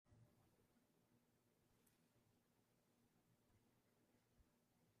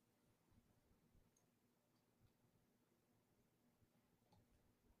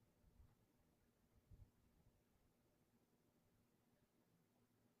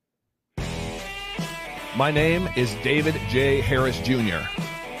My name is David J. Harris Jr.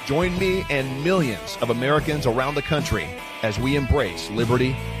 Join me and millions of Americans around the country as we embrace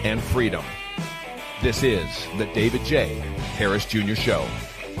liberty and freedom. This is the David J. Harris Jr. Show.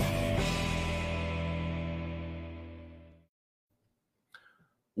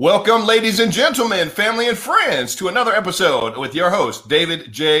 Welcome, ladies and gentlemen, family and friends, to another episode with your host,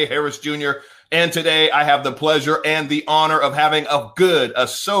 David J. Harris Jr. And today I have the pleasure and the honor of having a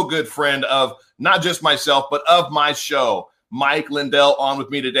so good friend of not just myself, but of my show, Mike Lindell, on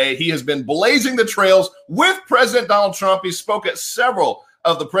with me today. He has been blazing the trails with President Donald Trump. He spoke at several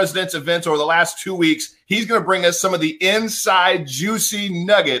of the president's events over the last 2 weeks. He's going to bring us some of the inside juicy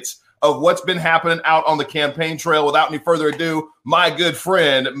nuggets of what's been happening out on the campaign trail. Without any further ado, my good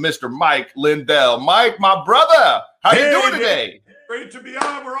friend, Mr. Mike Lindell. Mike, my brother, how you doing today? Great to be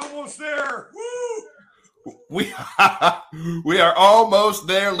on. We're almost there. Woo! We are almost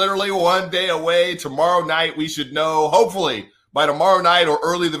there, literally one day away. Tomorrow night, we should know, hopefully by tomorrow night or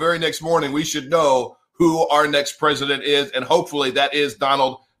early the very next morning, we should know who our next president is. And hopefully that is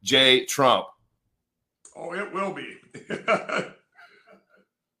Donald J. Trump. Oh, it will be.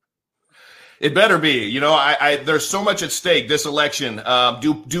 It better be. You know, there's so much at stake this election.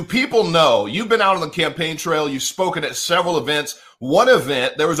 Do people know? You've been out on the campaign trail. You've spoken at several events. One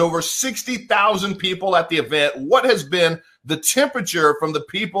event, there was over 60,000 people at the event. What has been the temperature from the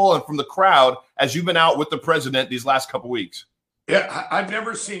people and from the crowd as you've been out with the president these last couple weeks? Yeah, I've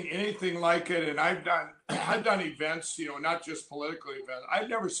never seen anything like it. And I've done events, you know, not just political events. I've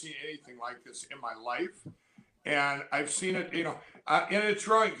never seen anything like this in my life. And I've seen it, you know, and it's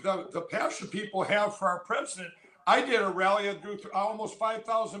really the passion people have for our president. I did a rally. I drew almost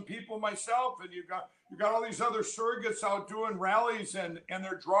 5,000 people myself, and you got all these other surrogates out doing rallies, and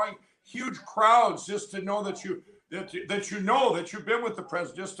they're drawing huge crowds just to know that you've been with the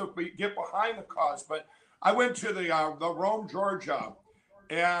president, just to get behind the cause. But I went to the Rome, Georgia,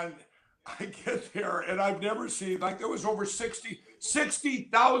 and I get there, and I've never seen, like, there was over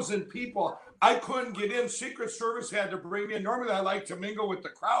 60,000 people. I couldn't get in. Secret Service had to bring me in. Normally, I like to mingle with the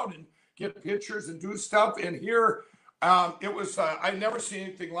crowd and get pictures and do stuff. And here, it was, I've never seen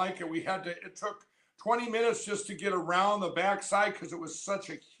anything like it. It took 20 minutes just to get around the backside because it was such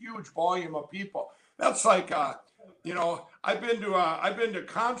a huge volume of people. That's like, you know, I've been to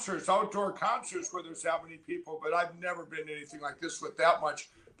concerts, outdoor concerts where there's that many people, but I've never been to anything like this with that much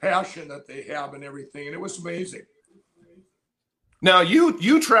passion that they have and everything. And it was amazing. Now,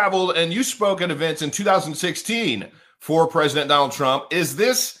 you traveled and you spoke at events in 2016 for President Donald Trump. Is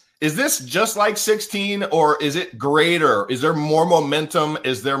this just like 16, or is it greater? Is there more momentum?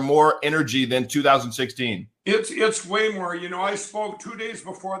 Is there more energy than 2016? It's way more. You know, I spoke 2 days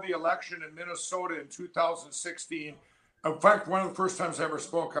before the election in Minnesota in 2016. In fact, one of the first times I ever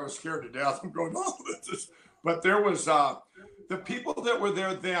spoke, I was scared to death. I'm going, oh, but there was the people that were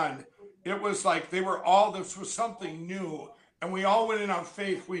there then. It was like this was something new. And we all went in on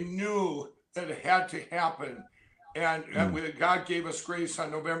faith. We knew that it had to happen. And God gave us grace on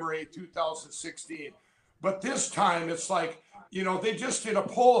November 8, 2016. But this time, it's like, you know, they just did a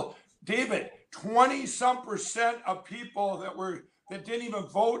poll. David, 20-some% of people that didn't even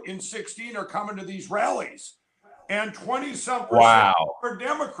vote in 16 are coming to these rallies. And 20-some% are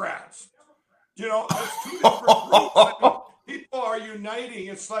Democrats. You know, it's two different groups. I mean, people are uniting.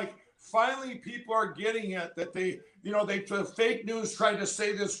 It's like, finally, people are getting it that the fake news tried to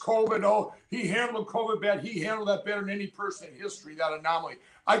say this COVID, oh, he handled COVID bad. He handled that better than any person in history, that anomaly.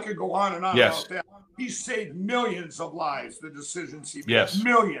 I could go on and on about that. He saved millions of lives, the decisions he made,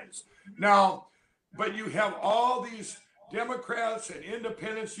 millions. Now, but you have all these Democrats and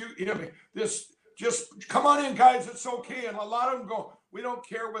independents, just come on in, guys, it's okay. And a lot of them go, we don't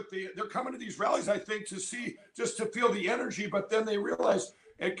care they're coming to these rallies, I think, just to feel the energy, but then they realize,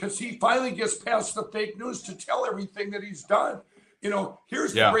 because he finally gets past the fake news to tell everything that he's done. You know,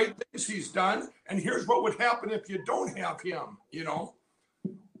 here's the great things he's done, and here's what would happen if you don't have him, you know?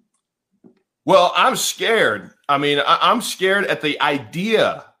 Well, I'm scared. I mean, I'm scared at the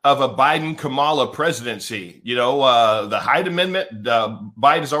idea of a Biden-Kamala presidency. You know, the Hyde Amendment,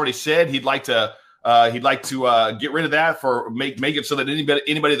 Biden's already said he'd like to get rid of that make it so that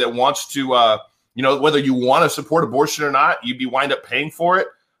anybody that wants to you know, whether you want to support abortion or not, you'd be wind up paying for it.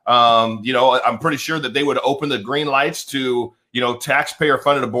 You know, I'm pretty sure that they would open the green lights to, you know,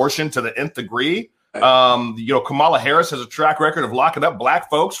 taxpayer-funded abortion to the nth degree. You know, Kamala Harris has a track record of locking up black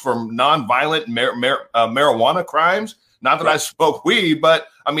folks from nonviolent marijuana crimes. Not that I spoke weed, but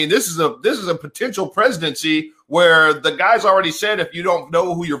I mean, this is a potential presidency where the guy's already said, if you don't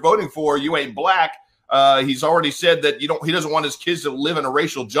know who you're voting for, you ain't black. He's already said that he doesn't want his kids to live in a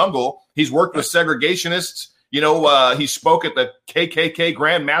racial jungle. He's worked with segregationists. He spoke at the KKK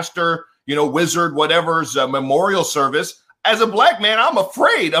Grand Master, Wizard, whatever's memorial service. As a black man, I'm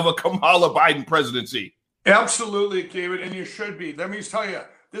afraid of a Kamala Biden presidency. Absolutely, David, and you should be. Let me tell you,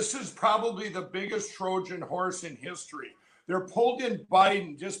 this is probably the biggest Trojan horse in history. They're pulled in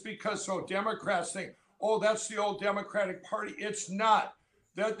Biden just because Democrats think, oh, that's the old Democratic Party. It's not.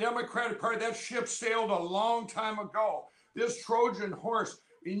 That Democratic Party, that ship sailed a long time ago. This Trojan horse,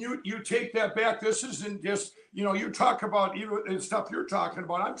 and you take that back. This isn't just, you talk about even stuff you're talking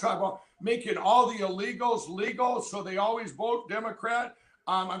about. I'm talking about making all the illegals legal so they always vote Democrat.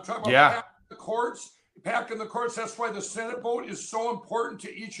 I'm talking about packing the courts. That's why the Senate vote is so important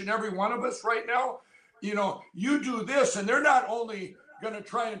to each and every one of us right now. You do this, and they're not only going to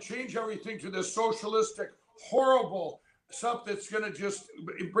try and change everything to this socialistic, horrible stuff that's going to just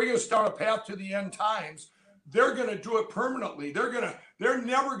bring us down a path to the end times. They're going to do it permanently. They're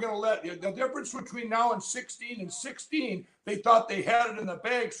never going to let the difference between now and 16, they thought they had it in the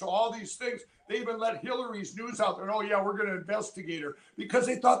bag. So all these things, they even let Hillary's news out there. Oh yeah, we're going to investigate her because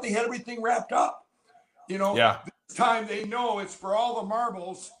they thought they had everything wrapped up. This time they know it's for all the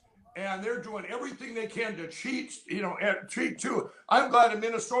marbles. And they're doing everything they can to cheat, cheat too. I'm glad in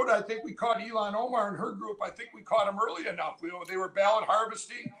Minnesota, I think we caught Ilhan Omar and her group. I think we caught them early enough. They were ballot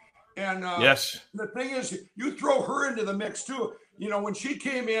harvesting. And yes, the thing is, you throw her into the mix too. When she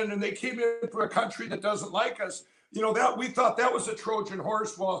came in and they came in for a country that doesn't like us, that we thought that was a Trojan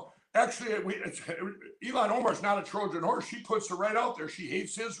horse. Well, actually, Ilhan Omar's not a Trojan horse. She puts it right out there. She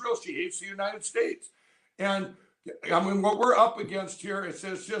hates Israel. She hates the United States. And what we're up against here is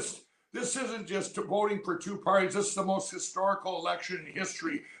this isn't just voting for two parties. This is the most historical election in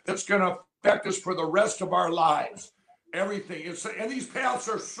history that's going to affect us for the rest of our lives. Everything. And these paths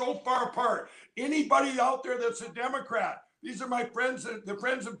are so far apart. Anybody out there that's a Democrat, these are my friends, and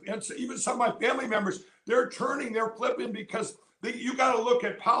even some of my family members, they're flipping because you got to look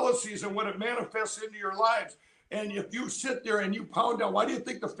at policies and what it manifests into your lives. And if you sit there and you pound down, why do you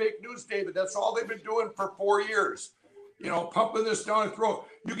think the fake news, David? That's all they've been doing for 4 years. Pumping this down the throat.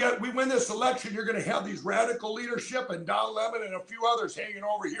 We win this election, you're going to have these radical leadership and Don Lemon and a few others hanging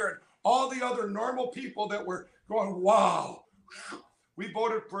over here, and all the other normal people that were going, wow, we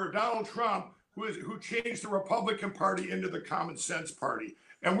voted for Donald Trump, who changed the Republican Party into the common sense party.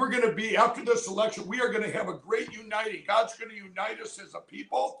 And we're going to be, after this election, we are going to have a great uniting. God's going to unite us as a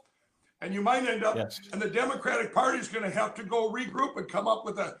people. And you might end up, and the Democratic Party is going to have to go regroup and come up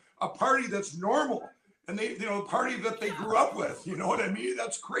with a party that's normal. And a party that they grew up with. You know what I mean?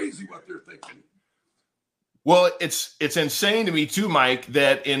 That's crazy what they're thinking. Well, it's insane to me too, Mike,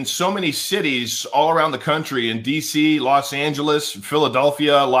 that in so many cities all around the country, in DC, Los Angeles,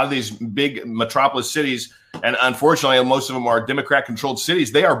 Philadelphia, a lot of these big metropolis cities, and unfortunately, most of them are Democrat-controlled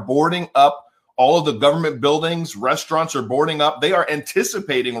cities, they are boarding up all of the government buildings. Restaurants are boarding up. They are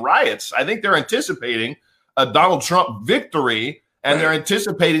anticipating riots. I think they're anticipating a Donald Trump victory, and they're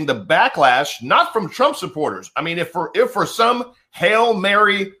anticipating the backlash, not from Trump supporters. I mean, if for some Hail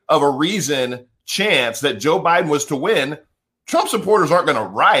Mary of a reason chance that Joe Biden was to win, Trump supporters aren't going to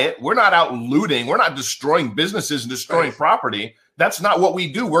riot. We're not out looting. We're not destroying businesses and destroying property. That's not what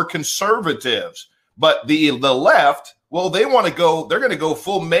we do. We're conservatives. But the left, well, they want to go. They're going to go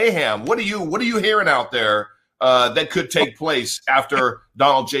full mayhem. What are you hearing out there that could take place after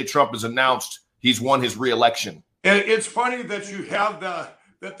Donald J. Trump has announced he's won his reelection? It's funny that you have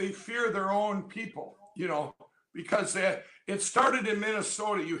that they fear their own people, because it started in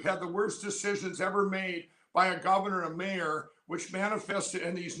Minnesota. You had the worst decisions ever made by a governor and mayor, which manifested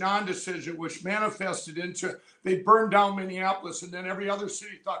in these non-decision, which manifested into they burned down Minneapolis, and then every other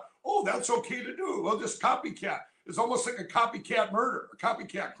city thought, oh, that's okay to do. Well, just copycat. It's almost like a copycat murder, a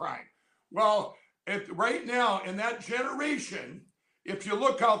copycat crime. Well, right now in that generation, if you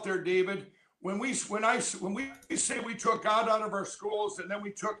look out there, David, when we say we took God out of our schools, and then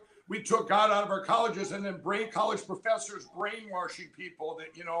we took God out of our colleges, and then college professors brainwashing people,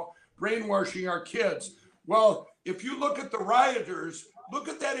 brainwashing our kids. Well, if you look at the rioters, look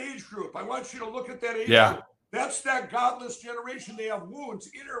at that age group. I want you to look at that age group. That's that godless generation. They have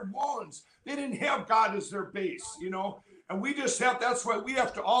wounds, inner wounds. They didn't have God as their base, and we just that's why we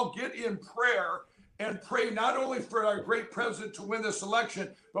have to all get in prayer and pray not only for our great president to win this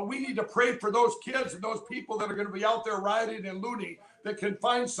election, but we need to pray for those kids and those people that are going to be out there rioting and looting that can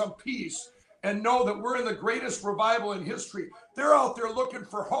find some peace and know that we're in the greatest revival in history. They're out there looking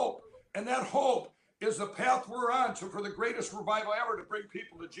for hope, and that hope is the path we're on for the greatest revival ever, to bring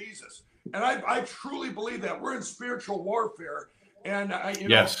people to Jesus. And I truly believe that we're in spiritual warfare. And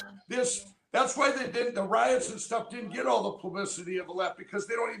That's why the riots and stuff didn't get all the publicity of the left, because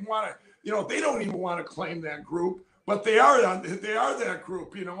they don't even want to, they don't even want to claim that group, but they are that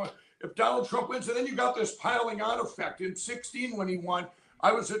group. If Donald Trump wins, and then you got this piling on effect. In 2016, when he won,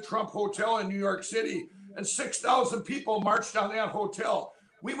 I was at Trump Hotel in New York City, and 6,000 people marched down that hotel.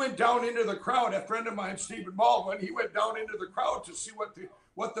 We went down into the crowd. A friend of mine, Stephen Baldwin, he went down into the crowd to see what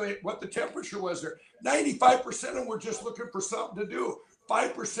the temperature was there. 95% of them were just looking for something to do.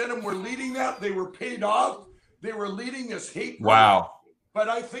 5% of them were leading that. They were paid off. They were leading this hate. Wow. But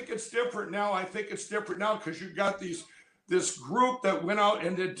I think it's different now. Because you've got this group that went out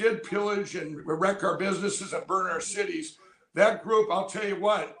and it did pillage and wreck our businesses and burn our cities. That group, I'll tell you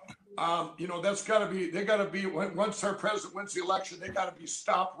what, that's got to be, once our president wins the election, they got to be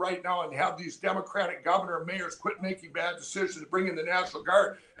stopped right now and have these Democratic governor and mayors quit making bad decisions, bring in the National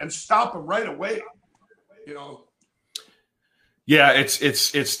Guard and stop them right away. Yeah,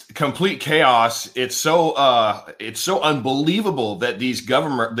 it's complete chaos. It's so unbelievable that these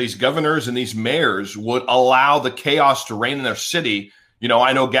governors and these mayors would allow the chaos to reign in their city.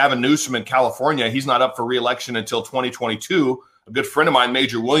 I know Gavin Newsom in California, he's not up for re-election until 2022. A good friend of mine,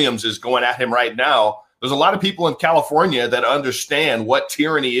 Major Williams, is going at him right now. There's a lot of people in California that understand what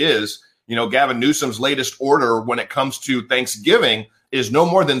tyranny is. Gavin Newsom's latest order when it comes to Thanksgiving is no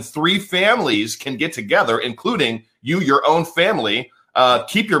more than 3 families can get together, including you, your own family.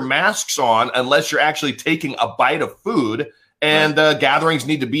 Keep your masks on unless you're actually taking a bite of food. And gatherings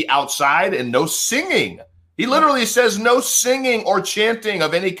need to be outside and no singing. He literally says no singing or chanting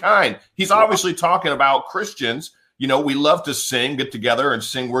of any kind. He's obviously talking about Christians. We love to sing, get together and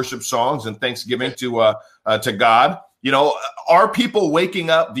sing worship songs and Thanksgiving to God. Are people waking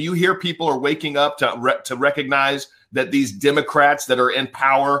up? Do you hear people are waking up to recognize that these Democrats that are in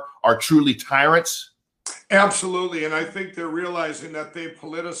power are truly tyrants? Absolutely. And I think they're realizing that they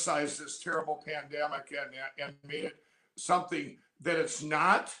politicized this terrible pandemic and made it something that it's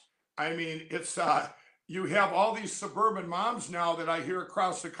not. I mean, it's you have all these suburban moms now that I hear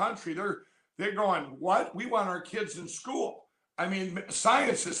across the country. They're going, what? We want our kids in school. I mean,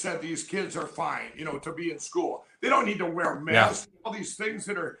 science has said these kids are fine, to be in school. They don't need to wear masks. Yeah. All these things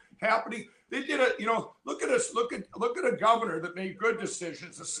that are happening. They did it, look at us. Look at a governor that made good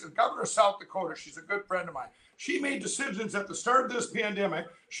decisions. The governor of South Dakota, she's a good friend of mine. She made decisions at the start of this pandemic.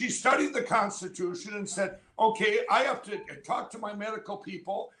 She studied the Constitution and said, okay, I have to talk to my medical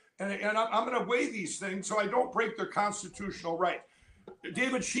people and I'm going to weigh these things so I don't break their constitutional right.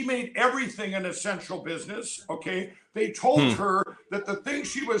 David, she made everything an essential business, okay? They told her that the things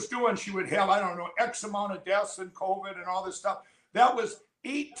she was doing, she would have, X amount of deaths and COVID and all this stuff. That was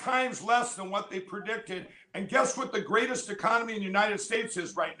 8 times less than what they predicted. And guess what the greatest economy in the United States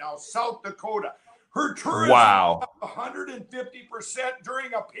is right now? South Dakota. Her tourism up 150%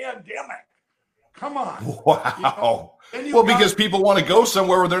 during a pandemic. Come on. Wow. Because people want to go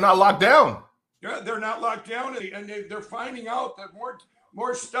somewhere where they're not locked down. Yeah, they're not locked down, and they're finding out that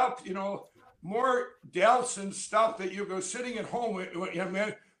more stuff, more deaths and stuff that you go sitting at home,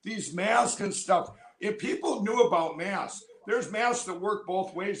 these masks and stuff. If people knew about masks, there's masks that work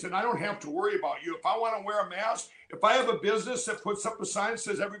both ways, and I don't have to worry about you. If I want to wear a mask, if I have a business that puts up a sign that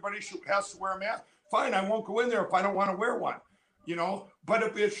says everybody has to wear a mask, fine, I won't go in there if I don't want to wear one. But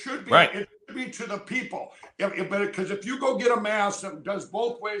if it should be, right. It should be to the people. Because if you go get a mask that does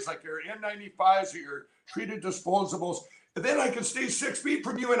both ways, like your N95s or your treated disposables, then I can stay 6 feet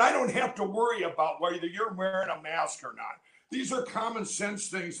from you and I don't have to worry about whether you're wearing a mask or not. These are common sense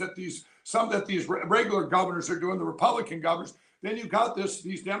things that these regular governors are doing, the Republican governors. Then you got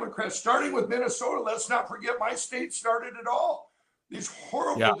these Democrats, starting with Minnesota. Let's not forget my state started it all. These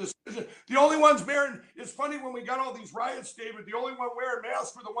horrible decisions. The only ones wearing, it's funny when we got all these riots, David, the only one wearing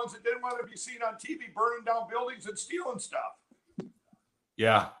masks were the ones that didn't want to be seen on TV, burning down buildings and stealing stuff.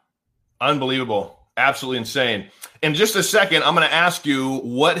 Yeah. Unbelievable. Absolutely insane. In just a second, I'm going to ask you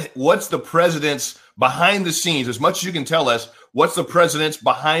what's the president's behind the scenes, as much as you can tell us, what's the president's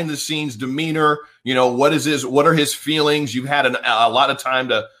behind the scenes demeanor? What are his feelings? You've had a lot of time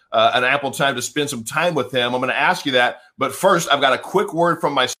to an ample time to spend some time with him. I'm going to ask you that. But first, I've got a quick word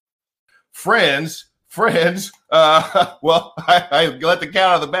from my friends. I let the cat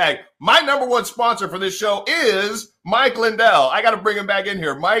out of the bag. My number one sponsor for this show is Mike Lindell. I got to bring him back in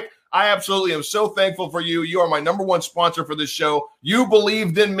here. Mike, I absolutely am so thankful for you. You are my number one sponsor for this show. You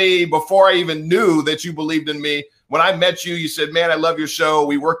believed in me before I even knew that you believed in me. When I met you, you said, man, I love your show.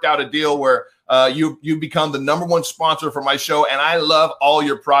 We worked out a deal where you become the number one sponsor for my show, and I love all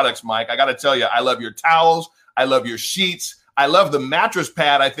your products, Mike. I got to tell you, I love your towels. I love your sheets. I love the mattress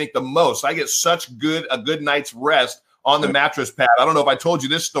pad, I think, the most. I get such a good night's rest on the mattress pad. I don't know if I told you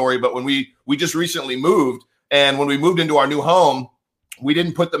this story, but when we just recently moved, and when we moved into our new home, we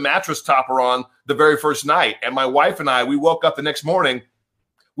didn't put the mattress topper on the very first night. And my wife and I, we woke up the next morning,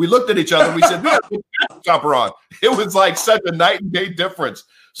 we looked at each other, and we said, we got to put the mattress topper on. It was like such a night and day difference.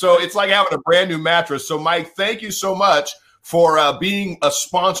 So it's like having a brand new mattress. So Mike, thank you so much for being a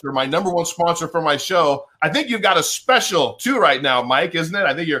sponsor, my number one sponsor for my show. I think you've got a special too right now, Mike, isn't it?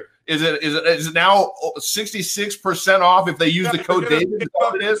 I think is it now 66% off if they use the code David? Is that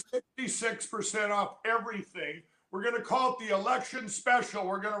what it is? 66% off everything. We're going to call it the election special.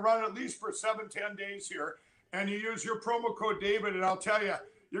 We're going to run at least for 7-10 days here. And you use your promo code David, and I'll tell you,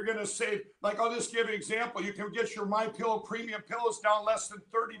 you're going to save. Like, I'll just give you an example. You can get your My Pillow premium pillows down less than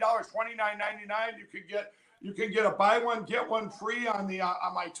 $30, $29.99. You can get a buy one get one free on the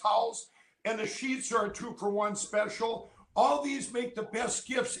on my towels, and the sheets are a 2-for-1 special. All these make the best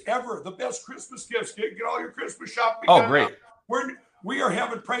gifts ever, the best Christmas gifts. Get all your Christmas shopping. Oh, great! We are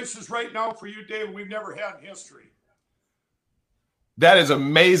having prices right now for you, David, we've never had in history. That is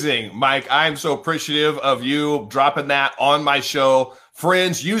amazing, Mike. I'm so appreciative of you dropping that on my show.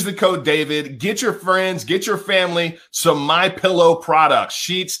 Friends, use the code David. Get your friends, get your family some My Pillow products,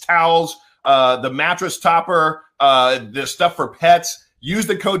 sheets, towels, the mattress topper, the stuff for pets. Use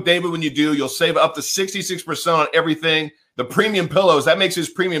the code David when you do. You'll save up to 66% on everything. The premium pillows, that makes his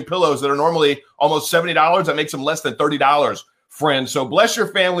premium pillows that are normally almost $70. That makes them less than $30, friends. So bless your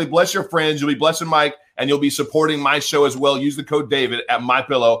family, bless your friends. You'll be blessing Mike, and you'll be supporting my show as well. Use the code David at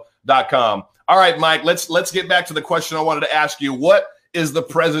mypillow.com. All right, Mike, let's get back to the question I wanted to ask you. What is the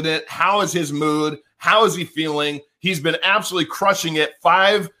president? How is his mood? How is he feeling? He's been absolutely crushing it.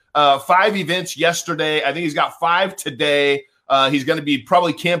 Five events yesterday. I think he's got 5 today. He's going to be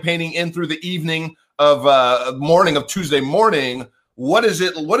probably campaigning in through the evening of morning of Tuesday morning. What is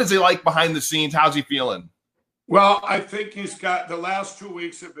it like behind the scenes? How's he feeling? Well, I think he's got the last 2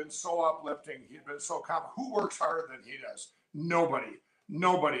 weeks have been so uplifting. He's been so calm. Who works harder than he does?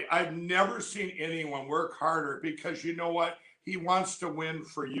 Nobody. I've never seen anyone work harder, because you know what? He wants to win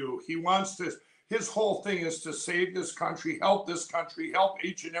for you. He wants to. His whole thing is to save this country, help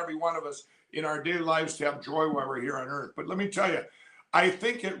each and every one of us in our daily lives to have joy while we're here on earth. But let me tell you, I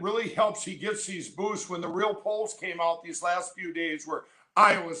think it really helps. He gets these boosts when the real polls came out these last few days, where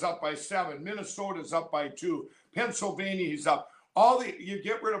Iowa's up by 7, Minnesota's up by 2, Pennsylvania's up. You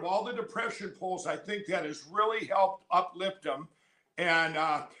get rid of all the depression polls. I think that has really helped uplift him. And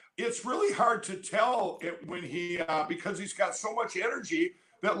it's really hard to tell it when he because he's got so much energy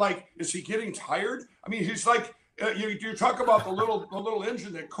that, like, is he getting tired? I mean, he's like, you talk about the little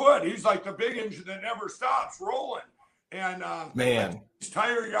engine that could. He's like the big engine that never stops rolling. And man, he's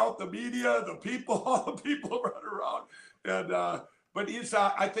tiring out the media, the people, all the people run around. And but he's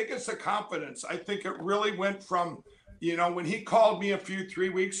I think it's the confidence. I think it really went from, when he called me 3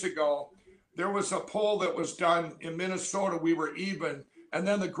 weeks ago, there was a poll that was done in Minnesota. We were even. And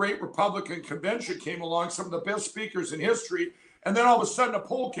then the great Republican convention came along, some of the best speakers in history. And then all of a sudden a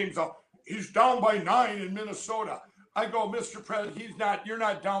poll came out. He's down by 9 in Minnesota. I go, Mr. President, you're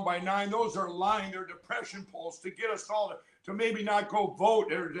not down by 9. Those are lying. They're depression polls to get us all to maybe not go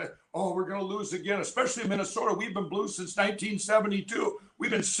vote. We're going to lose again, especially in Minnesota. We've been blue since 1972.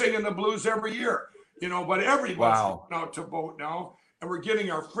 We've been singing the blues every year, but everyone's going out to vote now. And we're getting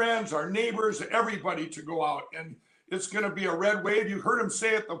our friends, our neighbors, everybody to go out. And it's going to be a red wave. You heard him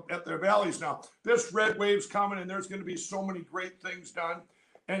say at the Valleys now, this red wave's coming, and there's going to be so many great things done.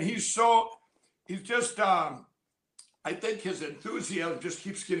 And he's just, I think his enthusiasm just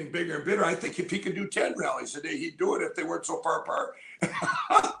keeps getting bigger and bigger. I think if he could do 10 rallies a day, he'd do it if they weren't so far apart.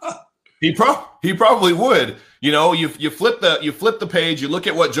 He probably would. You flip the page, you look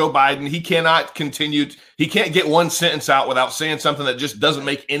at what Joe Biden, he can't get one sentence out without saying something that just doesn't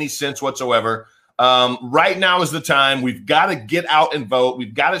make any sense whatsoever. Right now is the time. We've got to get out and vote.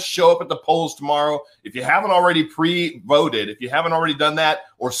 We've got to show up at the polls tomorrow. If you haven't already pre-voted, if you haven't already done that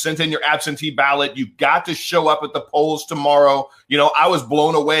or sent in your absentee ballot, you've got to show up at the polls tomorrow. I was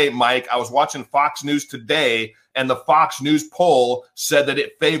blown away, Mike. I was watching Fox News today, and the Fox News poll said that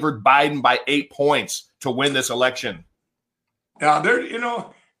it favored Biden by 8 points to win this election. Yeah, those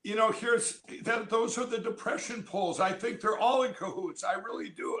are the depression polls. I think they're all in cahoots. I really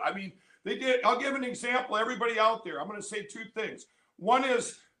do. I mean, they did. I'll give an example. Everybody out there, I'm going to say 2 things. One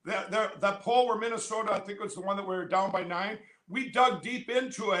is that poll where Minnesota, I think was the one that we were down by 9. We dug deep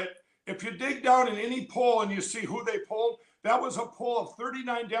into it. If you dig down in any poll and you see who they polled, that was a poll of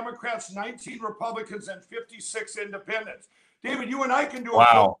 39 Democrats, 19 Republicans, and 56 independents. David, you and I can do a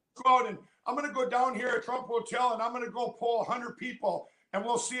poll. Go out, and I'm going to go down here at Trump Hotel, and I'm going to go poll 100 people, and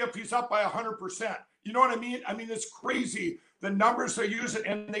we'll see if he's up by 100%. You know what I mean? I mean, it's crazy the numbers they're using,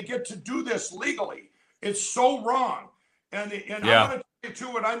 and they get to do this legally. It's so wrong. And I'm going to tell you, too,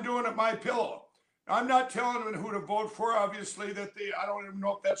 what I'm doing at My Pillow. I'm not telling them who to vote for, obviously, I don't even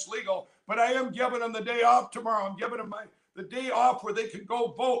know if that's legal, but I am giving them the day off tomorrow. I'm giving them the day off where they can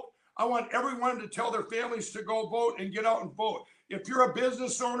go vote. I want everyone to tell their families to go vote and get out and vote. If you're a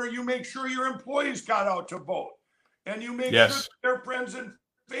business owner, you make sure your employees got out to vote. And you make sure their friends and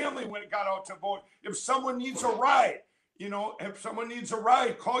family got out to vote. If someone needs a ride,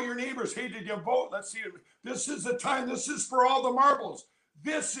 call your neighbors. Hey, did you vote? Let's see. This is the time. This is for all the marbles.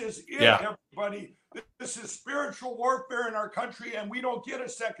 This is it, everybody. This is spiritual warfare in our country, and we don't get a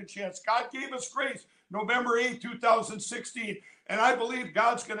second chance. God gave us grace November 8th, 2016, and I believe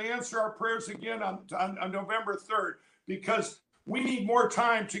God's going to answer our prayers again on November 3rd, because we need more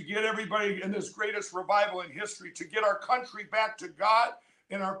time to get everybody in this greatest revival in history, to get our country back to God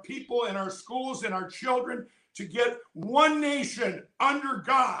and our people and our schools and our children, to get one nation under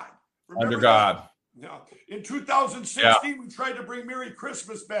God. Remember under God. Yeah. In 2016, we tried to bring Merry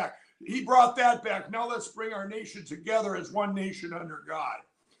Christmas back. He brought that back. Now let's bring our nation together as one nation under God.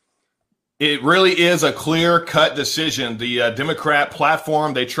 It really is a clear-cut decision. The Democrat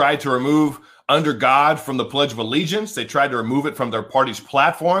platform, they tried to remove under God from the Pledge of Allegiance. They tried to remove it from their party's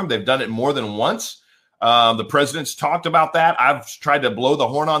platform. They've done it more than once. The president's talked about that. I've tried to blow the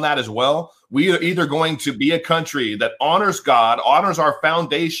horn on that as well. We are either going to be a country that honors God, honors our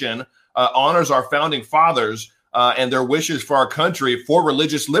foundation, honors our founding fathers and their wishes for our country for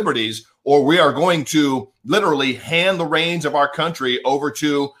religious liberties, or we are going to literally hand the reins of our country over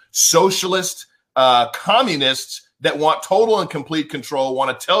to socialist communists that want total and complete control,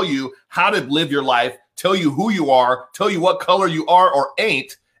 want to tell you how to live your life, tell you who you are, tell you what color you are or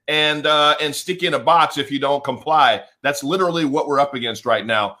ain't, and stick you in a box if you don't comply. That's literally what we're up against right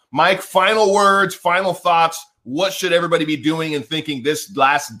now. Mike, final words, final thoughts. What should everybody be doing and thinking this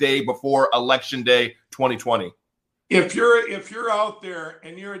last day before Election Day 2020? If you're out there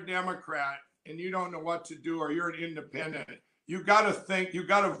and you're a Democrat and you don't know what to do, or you're an independent, you got to think, you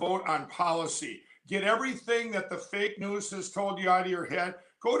got to vote on policy. Get everything that the fake news has told you out of your head.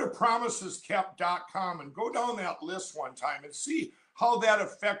 Go to promiseskept.com and go down that list one time and see how that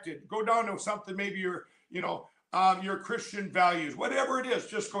affected. Go down to something, maybe your Christian values, whatever it is.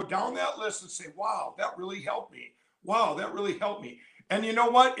 Just go down that list and say, wow, that really helped me. Wow, that really helped me. And you know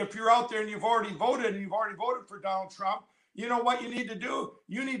what? If you're out there and you've already voted for Donald Trump, you know what you need to do?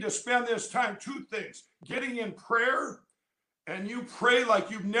 You need to spend this time, two things: getting in prayer, and you pray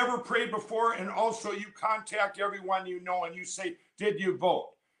like you've never prayed before, and also you contact everyone you know and you say, did you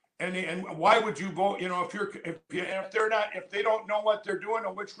vote? And why would you vote? You know, if they don't know what they're doing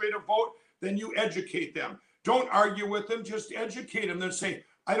or which way to vote, then you educate them. Don't argue with them, just educate them. Then say,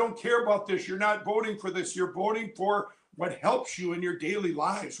 I don't care about this. You're not voting for this. You're voting for what helps you in your daily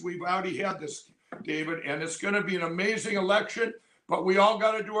lives. We've already had this, David, and it's going to be an amazing election, but we all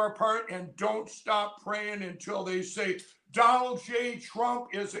got to do our part, and don't stop praying until they say Donald J. Trump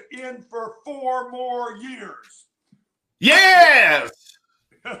is in for 4 more years. Yes!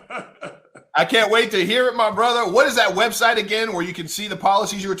 I can't wait to hear it, my brother. What is that website again where you can see the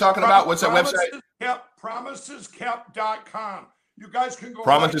policies you were talking about? What's that website? Promiseskept.com. You guys can go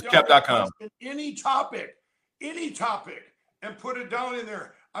promiseskept.com. Any topic, and put it down in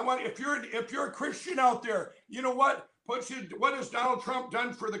there. I want, if you're a Christian out there, you know what? What has Donald Trump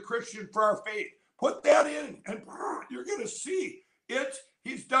done for the Christian, for our faith? Put that in, and you're going to see it.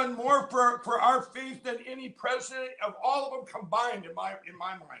 He's done more for our faith than any president of all of them combined, in my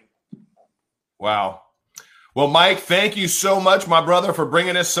mind. Wow. Well, Mike, thank you so much, my brother, for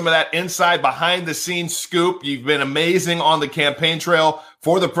bringing us some of that inside behind-the-scenes scoop. You've been amazing on the campaign trail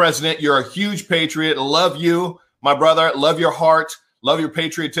for the president. You're a huge patriot. Love you, my brother. Love your heart. Love your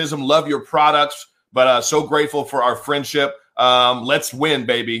patriotism. Love your products. But so grateful for our friendship. Let's win,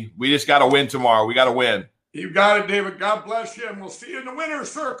 baby. We just got to win tomorrow. We got to win. You got it, David. God bless you, and we'll see you in the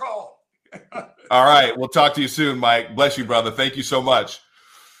winner's circle. All right. We'll talk to you soon, Mike. Bless you, brother. Thank you so much.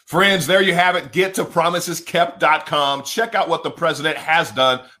 Friends, there you have it. Get to promiseskept.com. Check out what the president has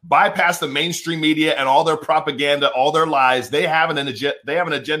done. Bypass the mainstream media and all their propaganda, all their lies. They have an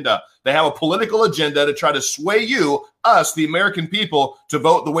agenda. They have a political agenda to try to sway you, us, the American people, to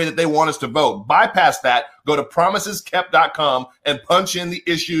vote the way that they want us to vote. Bypass that. Go to promiseskept.com and punch in the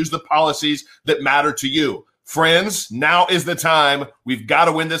issues, the policies that matter to you. Friends, now is the time. We've got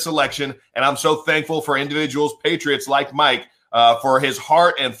to win this election. And I'm so thankful for individuals, patriots like Mike, for his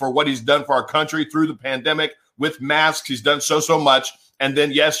heart and for what he's done for our country through the pandemic with masks. He's done so much. And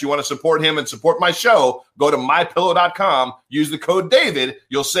then, yes, you want to support him and support my show, go to mypillow.com, use the code David.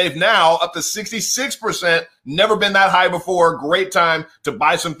 You'll save now up to 66%. Never been that high before. Great time to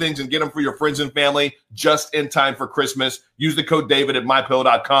buy some things and get them for your friends and family just in time for Christmas. Use the code David at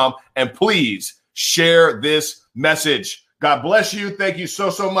mypillow.com. And please share this message. God bless you. Thank you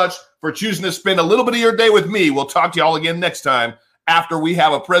so much for choosing to spend a little bit of your day with me. We'll talk to you all again next time after we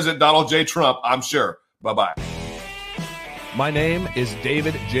have a President Donald J. Trump, I'm sure. Bye-bye. My name is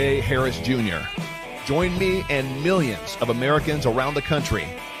David J. Harris Jr. Join me and millions of Americans around the country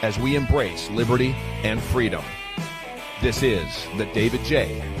as we embrace liberty and freedom. This is the David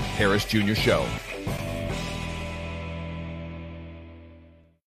J. Harris Jr. Show.